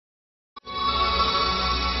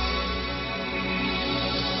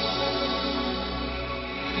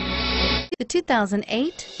The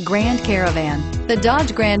 2008 Grand Caravan. The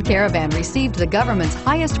Dodge Grand Caravan received the government's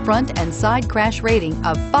highest front and side crash rating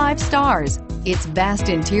of 5 stars. Its vast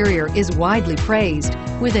interior is widely praised,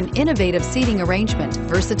 with an innovative seating arrangement,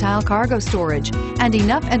 versatile cargo storage, and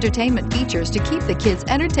enough entertainment features to keep the kids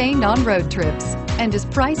entertained on road trips, and is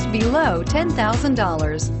priced below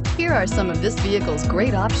 $10,000. Here are some of this vehicle's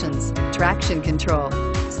great options: traction control,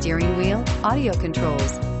 steering wheel audio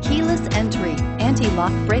controls, keyless entry,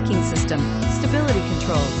 anti-lock braking system, stability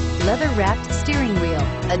control, leather-wrapped steering wheel,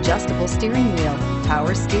 adjustable steering wheel,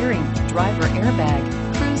 power steering, driver airbag,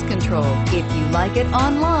 cruise control. If you like it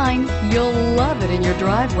online, you'll love it in your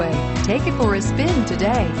driveway. Take it for a spin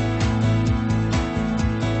today.